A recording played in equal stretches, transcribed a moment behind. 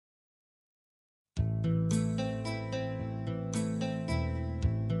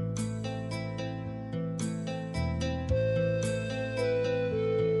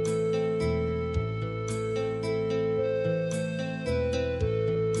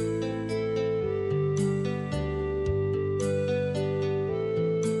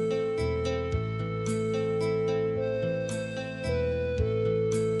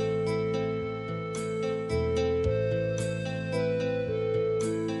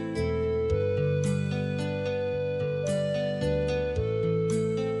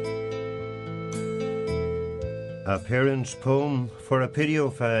A parent's poem for a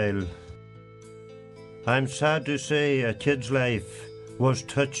paedophile. I'm sad to say a kid's life was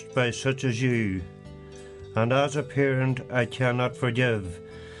touched by such as you, and as a parent I cannot forgive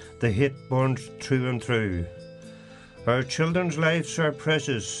the hate burnt through and through. Our children's lives are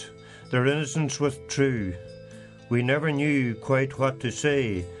precious, their innocence was true. We never knew quite what to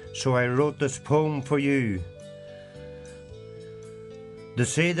say, so I wrote this poem for you. They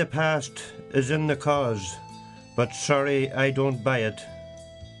say the past is in the cause, but sorry I don't buy it.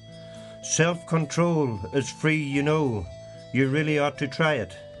 Self-control is free, you know, you really ought to try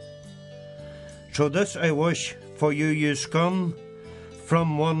it. So this I wish for you, you scum,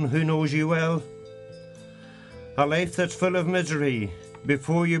 from one who knows you well. A life that's full of misery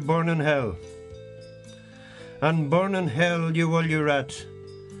before you burn in hell. And burn in hell you will, you rat.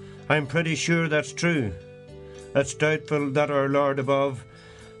 I'm pretty sure that's true. It's doubtful that our Lord above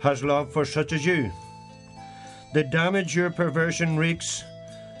has love for such as you. The damage your perversion wreaks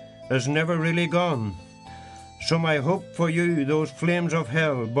is never really gone. So my hope for you, those flames of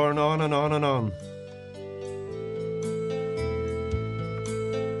hell burn on and on and on.